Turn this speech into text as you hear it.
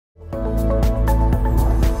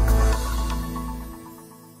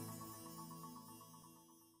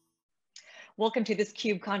Welcome to this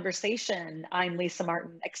CUBE conversation. I'm Lisa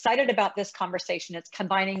Martin. Excited about this conversation. It's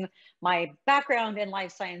combining my background in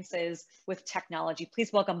life sciences with technology.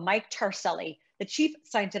 Please welcome Mike Tarselli, the Chief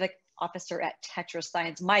Scientific Officer at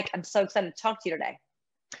TetraScience. Mike, I'm so excited to talk to you today.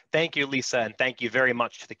 Thank you, Lisa, and thank you very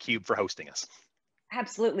much to theCUBE for hosting us.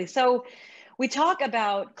 Absolutely. So we talk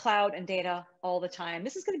about cloud and data all the time.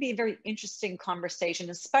 This is going to be a very interesting conversation,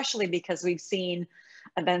 especially because we've seen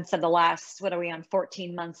events of the last, what are we on,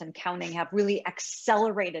 14 months and counting, have really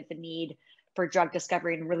accelerated the need for drug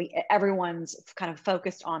discovery, and really everyone's kind of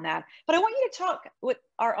focused on that. But I want you to talk with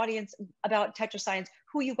our audience about TetraScience,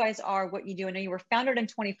 who you guys are, what you do. I know you were founded in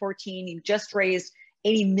 2014. You just raised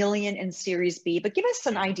 80 million in Series B, but give us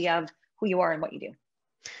an idea of who you are and what you do.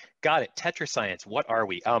 Got it. TetraScience, what are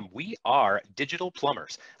we? We are digital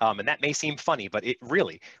plumbers. And that may seem funny, but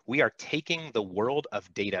we are taking the world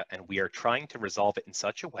of data and we are trying to resolve it in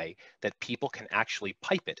such a way that people can actually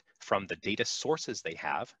pipe it from the data sources they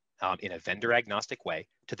have in a vendor agnostic way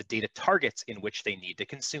to the data targets in which they need to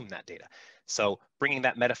consume that data. So bringing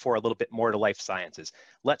that metaphor a little bit more to life sciences,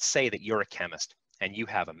 let's say that you're a chemist and you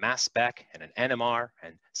have a mass spec and an NMR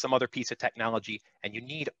and some other piece of technology, and you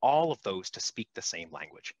need all of those to speak the same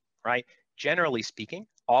language. Right? Generally speaking,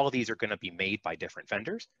 all of these are going to be made by different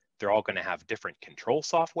vendors. They're all going to have different control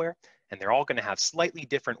software, and they're all going to have slightly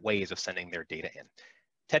different ways of sending their data in.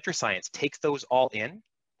 TetraScience takes those all in.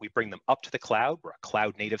 We bring them up to the cloud. We're a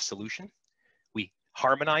cloud native solution. We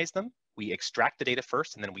harmonize them. We extract the data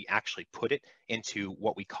first, and then we actually put it into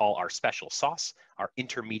what we call our special sauce, our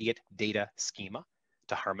intermediate data schema,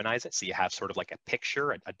 to harmonize it. So you have sort of like a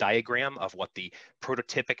picture, a diagram of what the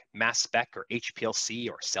prototypic mass spec or HPLC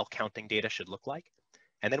or cell counting data should look like.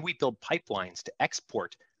 And then we build pipelines to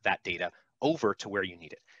export that data over to where you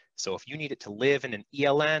need it. So if you need it to live in an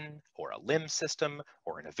ELN or a LIMS system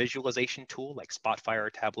or in a visualization tool like Spotfire or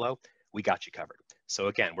Tableau, we got you covered. So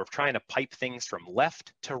again, we're trying to pipe things from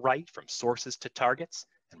left to right, from sources to targets,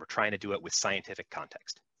 and we're trying to do it with scientific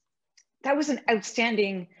context. That was an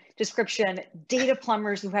outstanding description. Data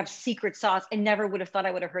plumbers who have secret sauce. I never would have thought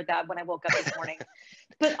I would have heard that when I woke up this morning.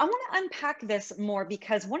 But I want to unpack this more,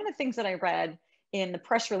 because one of the things that I read in the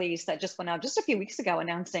press release that just went out just a few weeks ago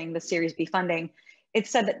announcing the Series B funding, it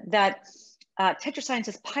said that TetraScience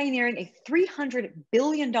is pioneering a $300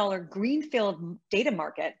 billion greenfield data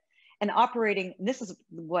market and operating, this is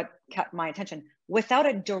what kept my attention, without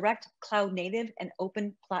a direct cloud native and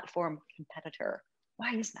open platform competitor.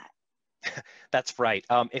 Why is that? That's right.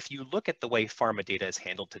 If you look at the way pharma data is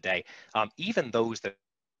handled today, even those that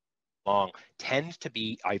long tend to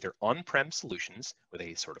be either on-prem solutions with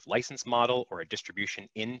a sort of license model or a distribution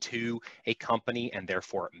into a company and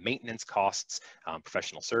therefore maintenance costs,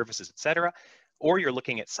 professional services, et cetera. Or you're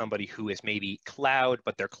looking at somebody who is maybe cloud,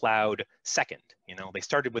 but they're cloud second. You know, they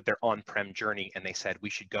started with their on-prem journey and they said, we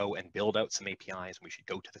should go and build out some APIs and we should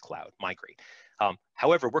go to the cloud, migrate.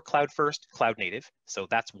 However, we're cloud first, cloud native. So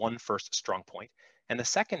that's one first strong point. And the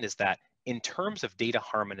second is that in terms of data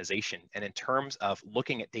harmonization and in terms of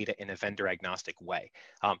looking at data in a vendor agnostic way,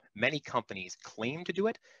 many companies claim to do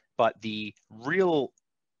it, but the real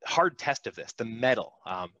hard test of this, the metal,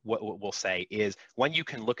 what we'll say is when you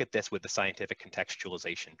can look at this with the scientific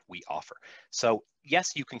contextualization we offer. So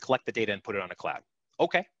yes, you can collect the data and put it on a cloud.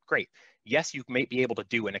 Okay, great. Yes, you may be able to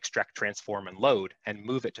do an extract, transform, and load and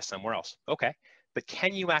move it to somewhere else. Okay, but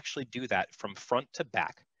can you actually do that from front to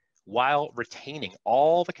back while retaining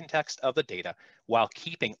all the context of the data, while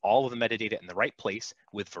keeping all of the metadata in the right place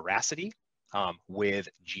with veracity, with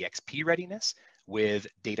GXP readiness, with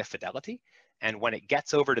data fidelity? And when it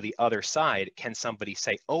gets over to the other side, can somebody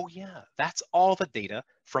say, oh yeah, that's all the data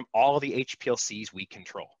from all of the HPLCs we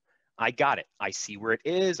control. I got it. I see where it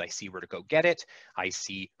is. I see where to go get it. I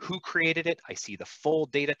see who created it. I see the full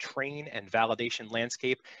data train and validation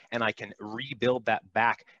landscape, and I can rebuild that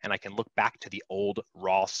back, and I can look back to the old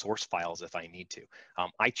raw source files if I need to.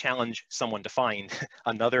 I challenge someone to find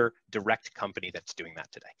another direct company that's doing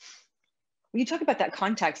that today. When you talk about that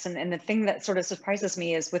context, and the thing that sort of surprises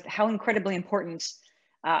me is with how incredibly important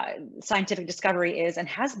scientific discovery is and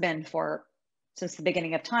has been since the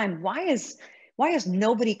beginning of time. Why has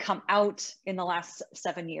nobody come out in the last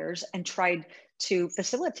 7 years and tried to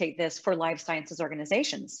facilitate this for life sciences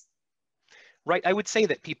organizations? Right, I would say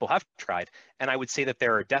that people have tried, and I would say that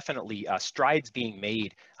there are definitely strides being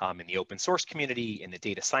made in the open source community, in the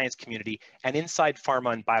data science community, and inside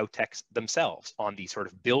pharma and biotechs themselves on the sort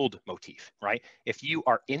of build motif, right? If you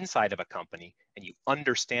are inside of a company and you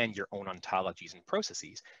understand your own ontologies and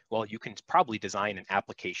processes, well, you can probably design an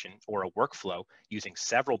application or a workflow using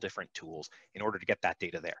several different tools in order to get that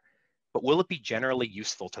data there. But will it be generally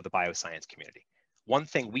useful to the bioscience community? one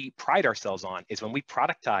thing we pride ourselves on is when we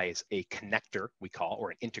productize a connector, we call,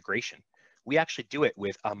 or an integration, we actually do it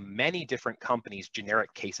with many different companies'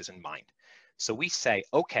 generic cases in mind. So we say,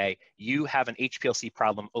 okay, you have an HPLC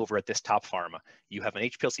problem over at this top pharma, you have an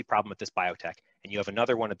HPLC problem at this biotech, and you have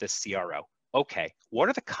another one at this CRO. Okay, what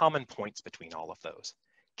are the common points between all of those?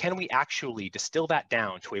 Can we actually distill that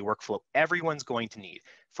down to a workflow everyone's going to need?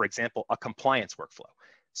 For example, a compliance workflow.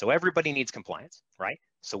 So everybody needs compliance, right?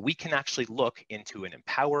 So we can actually look into an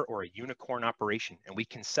Empower or a Unicorn operation, and we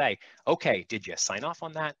can say, okay, did you sign off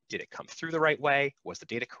on that? Did it come through the right way? Was the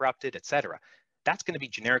data corrupted, et cetera? That's going to be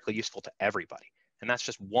generically useful to everybody. And that's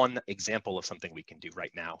just one example of something we can do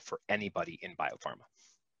right now for anybody in biopharma.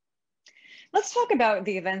 Let's talk about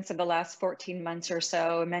the events of the last 14 months or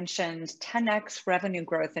so. I mentioned 10x revenue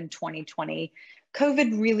growth in 2020.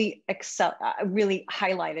 COVID really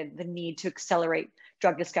highlighted the need to accelerate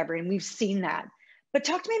drug discovery, and we've seen that. But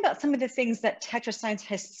talk to me about some of the things that TetraScience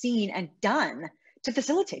has seen and done to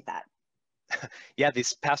facilitate that. Yeah,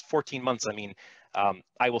 these past 14 months, I mean,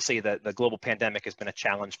 I will say that the global pandemic has been a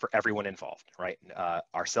challenge for everyone involved, right?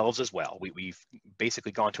 Ourselves as well. We've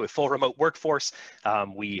basically gone to a full remote workforce.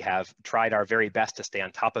 We have tried our very best to stay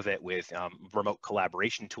on top of it with remote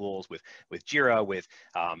collaboration tools, with Jira, with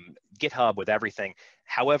GitHub, with everything.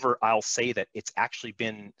 However, I'll say that it's actually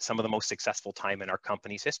been some of the most successful time in our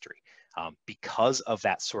company's history because of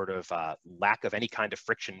that sort of lack of any kind of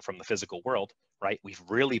friction from the physical world, right? We've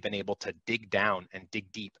really been able to dig down and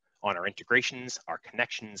dig deep on our integrations, our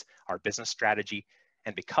connections, our business strategy.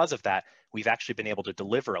 And because of that, we've actually been able to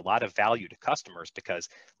deliver a lot of value to customers because,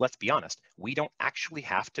 let's be honest, we don't actually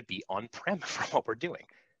have to be on-prem for what we're doing.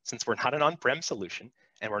 Since we're not an on-prem solution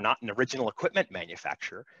and we're not an original equipment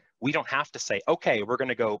manufacturer, we don't have to say, okay, we're going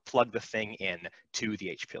to go plug the thing in to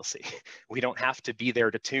the HPLC. We don't have to be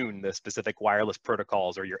there to tune the specific wireless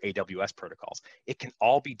protocols or your AWS protocols. It can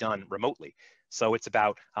all be done remotely. So it's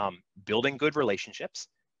about building good relationships,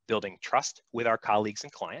 building trust with our colleagues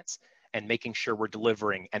and clients, and making sure we're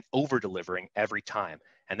delivering and over-delivering every time.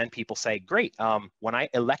 And then people say, great, when I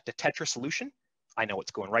elect a Tetra solution, I know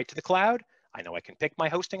it's going right to the cloud. I know I can pick my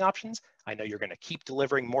hosting options. I know you're going to keep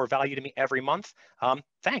delivering more value to me every month.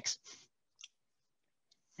 Thanks.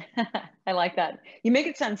 I like that. You make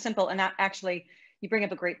it sound simple, and actually, you bring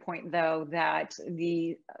up a great point, though, that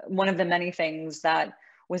one of the many things that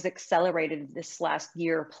was accelerated this last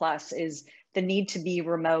year plus is the need to be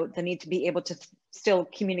remote, the need to be able to still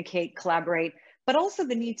communicate, collaborate, but also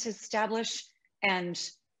the need to establish and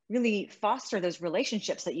really foster those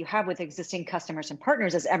relationships that you have with existing customers and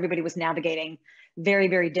partners as everybody was navigating very,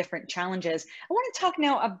 very different challenges. I want to talk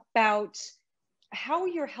now about how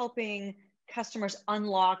you're helping customers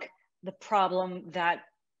unlock the problem that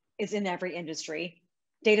is in every industry,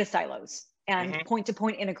 data silos and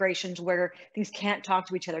point-to-point integrations where things can't talk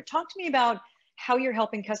to each other. Talk to me about how you're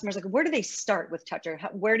helping customers. Like, where do they start with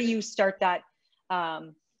Tetra? Where do you start that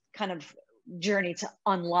kind of journey to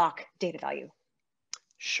unlock data value?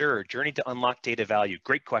 Sure, journey to unlock data value.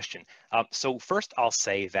 Great question. So first I'll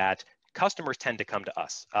say that customers tend to come to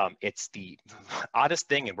us. It's the oddest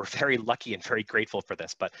thing, and we're very lucky and very grateful for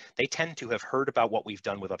this, but they tend to have heard about what we've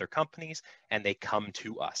done with other companies, and they come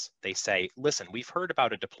to us. They say, listen, we've heard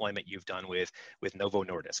about a deployment you've done with Novo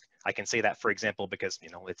Nordisk. I can say that, for example, because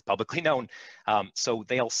it's publicly known. So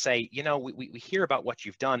they'll say, we hear about what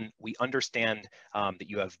you've done. We understand that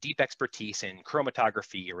you have deep expertise in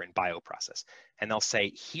chromatography or in bioprocess. And they'll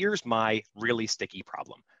say, here's my really sticky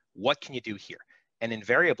problem. What can you do here? And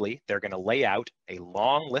invariably, they're going to lay out a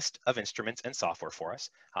long list of instruments and software for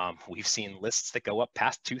us. We've seen lists that go up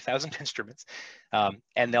past 2,000 instruments.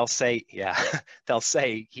 And they'll say, they'll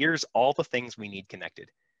say, here's all the things we need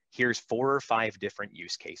connected. Here's 4 or 5 different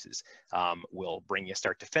use cases. We'll bring you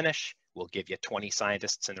start to finish. We'll give you 20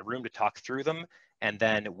 scientists in the room to talk through them. And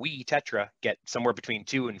then we, Tetra, get somewhere between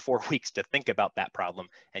 2 and 4 weeks to think about that problem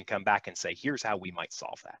and come back and say, here's how we might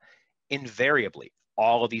solve that. Invariably,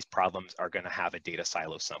 all of these problems are going to have a data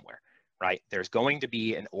silo somewhere, right? There's going to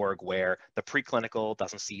be an org where the preclinical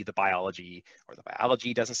doesn't see the biology or the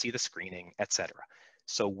biology doesn't see the screening, et cetera.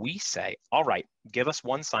 So we say, all right, give us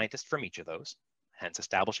one scientist from each of those, hence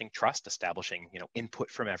establishing trust, establishing input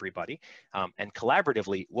from everybody, and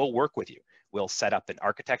collaboratively, we'll work with you. We'll set up an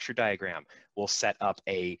architecture diagram. We'll set up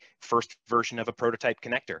a first version of a prototype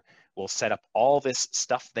connector. We'll set up all this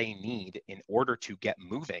stuff they need in order to get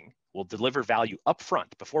moving. We'll deliver value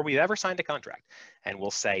upfront before we've ever signed a contract. And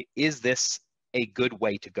we'll say, is this a good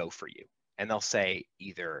way to go for you? And they'll say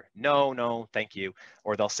either no, no, thank you,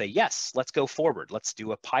 or they'll say, yes, let's go forward. Let's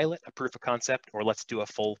do a pilot, a proof of concept, or let's do a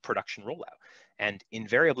full production rollout. And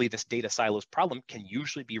invariably, this data silos problem can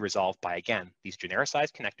usually be resolved by, again, these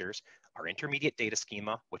genericized connectors, our intermediate data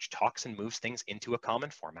schema, which talks and moves things into a common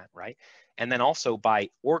format, right? And then also by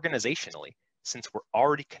organizationally, since we're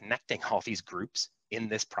already connecting all these groups in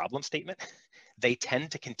this problem statement, they tend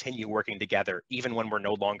to continue working together even when we're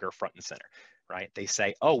no longer front and center, right? They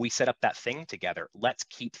say, oh, we set up that thing together. Let's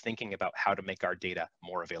keep thinking about how to make our data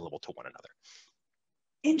more available to one another.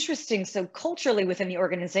 Interesting. So culturally within the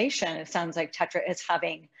organization, it sounds like Tetra is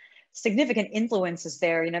having significant influences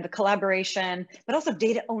there, the collaboration, but also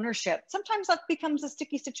data ownership. Sometimes that becomes a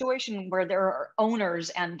sticky situation where there are owners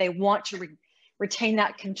and they want to retain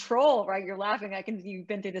that control, right? You're laughing, you've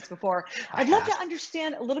been through this before. I'd love to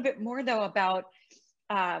understand a little bit more though about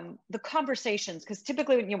the conversations, because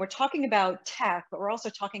typically we're talking about tech, but we're also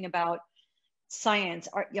talking about science.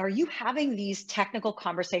 Are you having these technical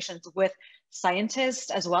conversations with scientists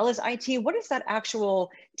as well as IT? What does that actual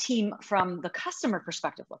team from the customer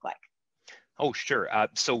perspective look like? Oh, sure.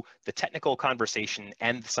 So the technical conversation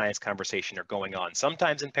and the science conversation are going on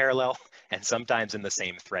sometimes in parallel and sometimes in the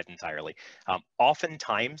same thread entirely.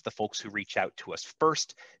 Oftentimes, the folks who reach out to us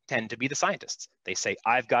first tend to be the scientists. They say,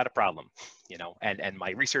 I've got a problem, and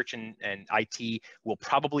my research and IT will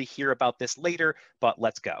probably hear about this later, but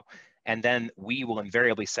let's go. And then we will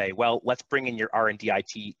invariably say, well, let's bring in your R&D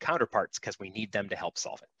IT counterparts because we need them to help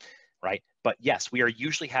solve it, right? But yes, we are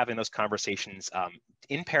usually having those conversations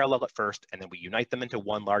in parallel at first, and then we unite them into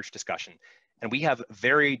one large discussion. And we have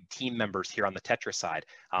varied team members here on the Tetra side.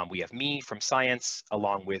 We have me from science,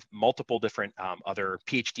 along with multiple different other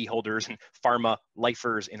PhD holders and pharma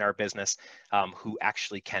lifers in our business who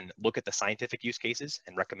actually can look at the scientific use cases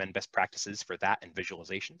and recommend best practices for that and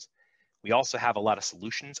visualizations. We also have a lot of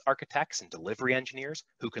solutions architects and delivery engineers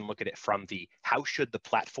who can look at it from the how should the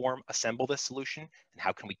platform assemble this solution and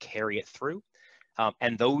how can we carry it through.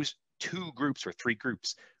 And those two groups or three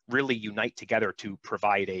groups really unite together to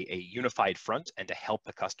provide a unified front and to help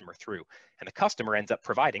the customer through. And the customer ends up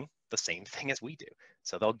providing the same thing as we do.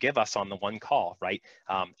 So they'll give us on the one call, right?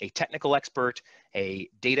 A technical expert, a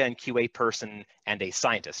data and QA person, and a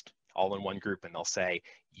scientist all in one group, and they'll say,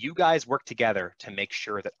 you guys work together to make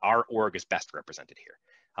sure that our org is best represented here.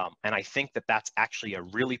 And I think that that's actually a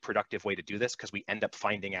really productive way to do this because we end up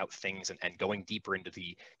finding out things and going deeper into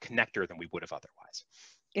the connector than we would have otherwise.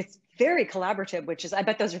 It's very collaborative, which is, I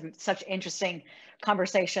bet those are such interesting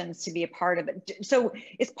conversations to be a part of it. So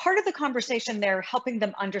is part of the conversation there helping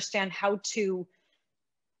them understand how to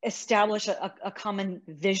establish a common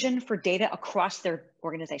vision for data across their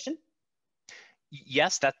organization?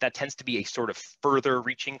 Yes, that tends to be a sort of further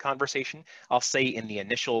reaching conversation. I'll say in the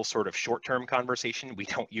initial sort of short-term conversation, we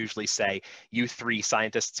don't usually say you three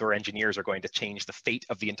scientists or engineers are going to change the fate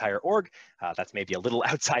of the entire org. That's maybe a little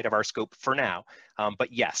outside of our scope for now.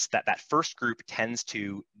 But yes, that first group tends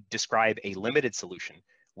to describe a limited solution.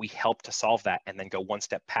 We help to solve that and then go one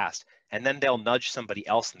step past. And then they'll nudge somebody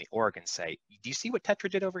else in the org and say, do you see what Tetra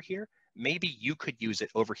did over here? Maybe you could use it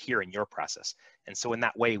over here in your process. And so in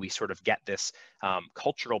that way, we sort of get this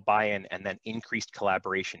cultural buy-in and then increased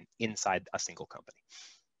collaboration inside a single company.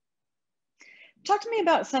 Talk to me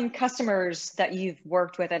about some customers that you've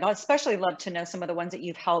worked with. I'd especially love to know some of the ones that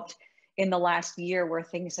you've helped in the last year where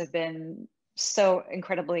things have been so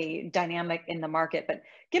incredibly dynamic in the market. But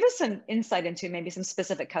give us some insight into maybe some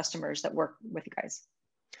specific customers that work with you guys.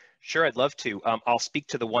 Sure, I'd love to. I'll speak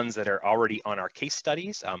to the ones that are already on our case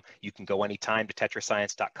studies. You can go anytime to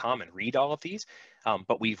TetraScience.com and read all of these.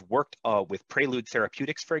 But we've worked with Prelude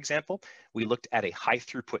Therapeutics, for example. We looked at a high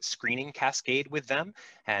throughput screening cascade with them,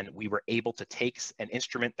 and we were able to take an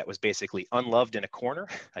instrument that was basically unloved in a corner,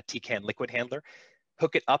 a TCAN liquid handler,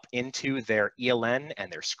 hook it up into their ELN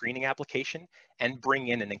and their screening application, and bring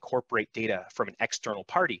in and incorporate data from an external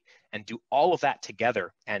party and do all of that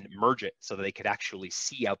together and merge it so that they could actually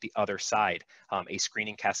see out the other side a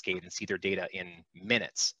screening cascade and see their data in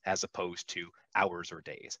minutes as opposed to hours or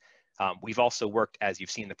days. We've also worked, as you've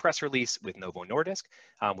seen in the press release, with Novo Nordisk.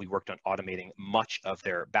 We worked on automating much of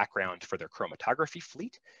their background for their chromatography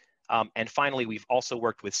fleet. And finally, we've also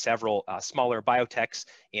worked with several smaller biotechs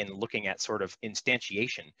in looking at sort of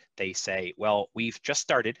instantiation. They say, well, we've just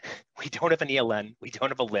started. We don't have an ELN. We don't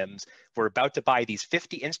have a LIMS. We're about to buy these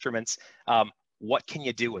 50 instruments. What can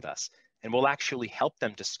you do with us? And we'll actually help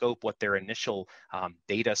them to scope what their initial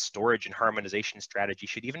data storage and harmonization strategy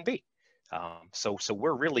should even be. So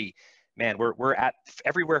we're really, man, we're at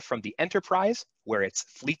everywhere from the enterprise, where it's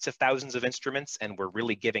fleets of thousands of instruments, and we're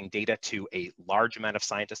really giving data to a large amount of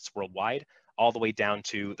scientists worldwide, all the way down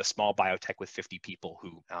to the small biotech with 50 people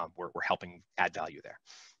who we're helping add value there.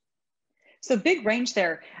 So big range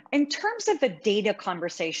there. In terms of the data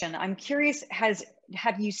conversation, I'm curious,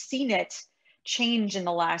 have you seen it change in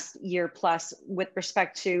the last year plus with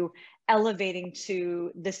respect to elevating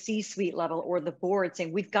to the C-suite level or the board,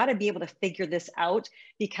 saying we've got to be able to figure this out?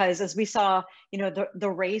 Because as we saw, the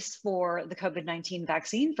race for the COVID-19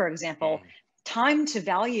 vaccine, for example, time to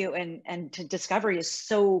value and to discovery is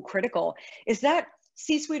so critical. Is that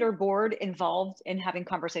C-suite or board involved in having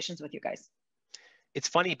conversations with you guys? It's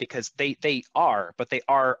funny because they are, but they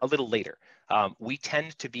are a little later. We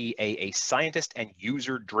tend to be a scientist and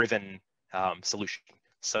user-driven solution.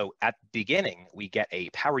 So at the beginning, we get a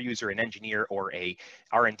power user, an engineer, or a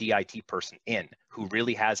R&D IT person in who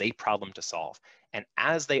really has a problem to solve. And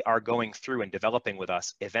as they are going through and developing with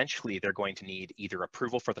us, eventually they're going to need either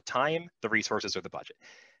approval for the time, the resources, or the budget.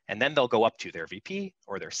 And then they'll go up to their VP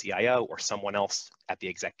or their CIO or someone else at the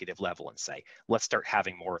executive level and say, let's start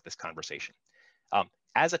having more of this conversation.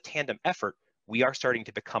 As a tandem effort, we are starting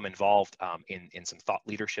to become involved in some thought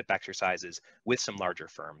leadership exercises with some larger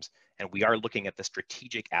firms. And we are looking at the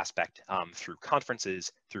strategic aspect through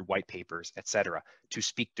conferences, through white papers, et cetera, to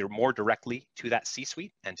speak more directly to that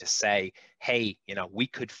C-suite and to say, hey, we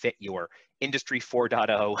could fit your Industry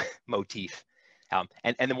 4.0 motif.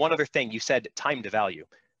 And then one other thing, you said time to value.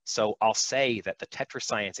 So I'll say that the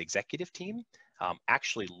TetraScience executive team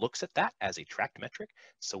actually looks at that as a tracked metric.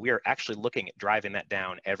 So we are actually looking at driving that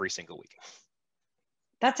down every single week.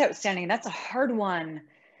 That's outstanding. That's a hard one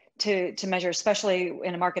to measure, especially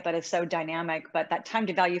in a market that is so dynamic, but that time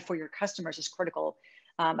to value for your customers is critical.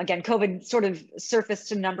 Again, COVID sort of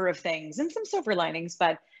surfaced a number of things and some silver linings,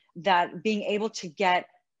 but that being able to get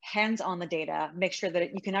hands on the data, make sure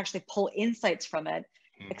that you can actually pull insights from it,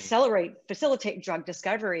 accelerate, facilitate drug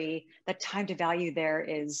discovery, that time to value there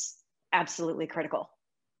is absolutely critical.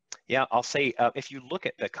 Yeah, I'll say if you look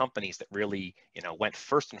at the companies that really, went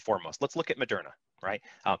first and foremost, let's look at Moderna, right?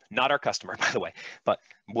 Not our customer, by the way, but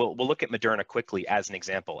we'll look at Moderna quickly as an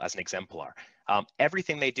example, as an exemplar.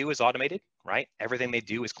 Everything they do is automated, right? Everything they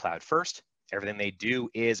do is cloud first. Everything they do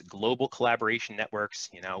is global collaboration networks,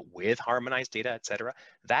 with harmonized data, et cetera.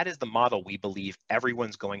 That is the model we believe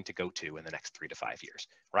everyone's going to go to in the next 3 to 5 years,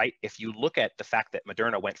 right? If you look at the fact that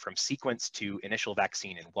Moderna went from sequence to initial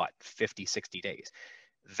vaccine in 50, 60 days,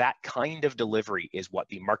 that kind of delivery is what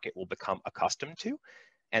the market will become accustomed to.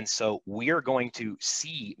 And so we are going to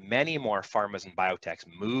see many more pharmas and biotechs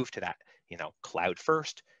move to that, cloud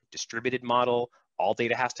first, distributed model. All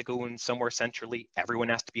data has to go in somewhere centrally. Everyone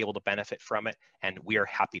has to be able to benefit from it, and we are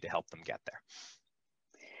happy to help them get there.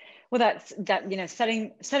 Well,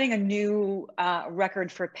 setting a new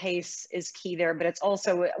record for pace is key there, but it's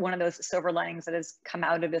also one of those silver linings that has come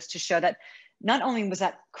out of this to show that not only was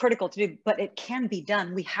that critical to do, but it can be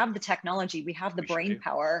done. We have the technology, we have the brain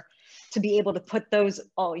power to be able to put those,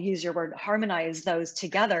 I'll use your word, harmonize those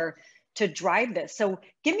together to drive this. So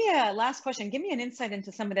give me a last question. Give me an insight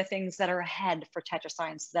into some of the things that are ahead for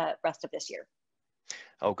TetraScience the rest of this year.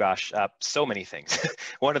 Oh gosh, so many things.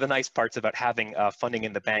 One of the nice parts about having funding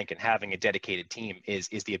in the bank and having a dedicated team is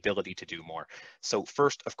the ability to do more. So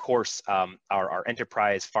first, of course, our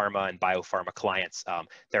enterprise pharma and biopharma clients,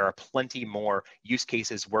 there are plenty more use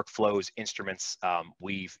cases, workflows, instruments.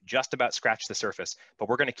 We've just about scratched the surface, but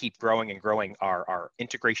we're going to keep growing and growing our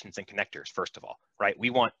integrations and connectors, first of all, right?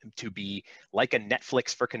 We want to be like a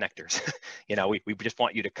Netflix for connectors. We just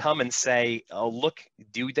want you to come and say, oh, look,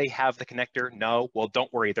 do they have the connector? No. Well,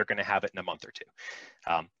 don't worry, they're going to have it in a month or two.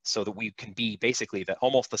 So that we can be basically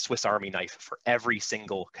almost the Swiss Army knife for every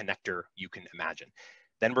single connector you can imagine.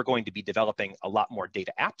 Then we're going to be developing a lot more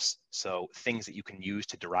data apps, so things that you can use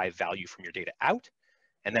to derive value from your data out.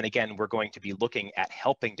 And then again, we're going to be looking at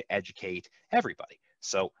helping to educate everybody.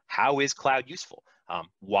 So how is cloud useful?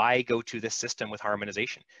 Why go to this system with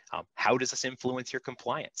harmonization? How does this influence your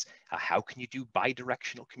compliance? How can you do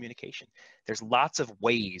bidirectional communication? There's lots of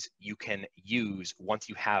ways you can use once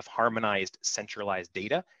you have harmonized, centralized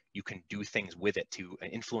data. You can do things with it to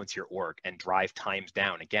influence your org and drive times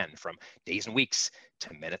down, again, from days and weeks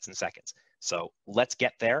to minutes and seconds. So let's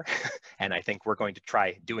get there. And I think we're going to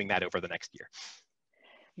try doing that over the next year.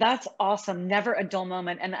 That's awesome. Never a dull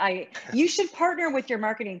moment. And you should partner with your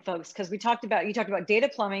marketing folks, because you talked about data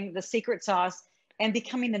plumbing, the secret sauce, and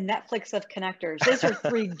becoming the Netflix of connectors. Those are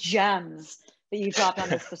 3 gems that you dropped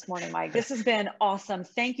on us this morning, Mike. This has been awesome.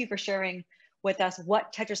 Thank you for sharing with us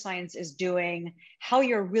what TetraScience is doing, how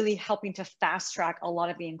you're really helping to fast track a lot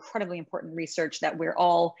of the incredibly important research that we're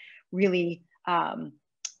all really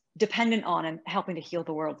dependent on and helping to heal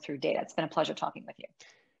the world through data. It's been a pleasure talking with you.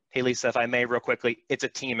 Hey, Lisa, if I may real quickly, it's a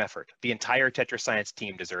team effort. The entire TetraScience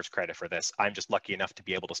team deserves credit for this. I'm just lucky enough to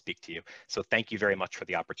be able to speak to you. So thank you very much for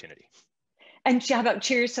the opportunity. And how about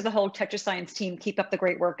cheers to the whole TetraScience team. Keep up the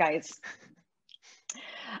great work, guys.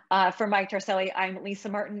 For Mike Tarselli, I'm Lisa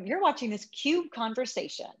Martin. You're watching this CUBE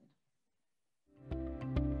Conversation.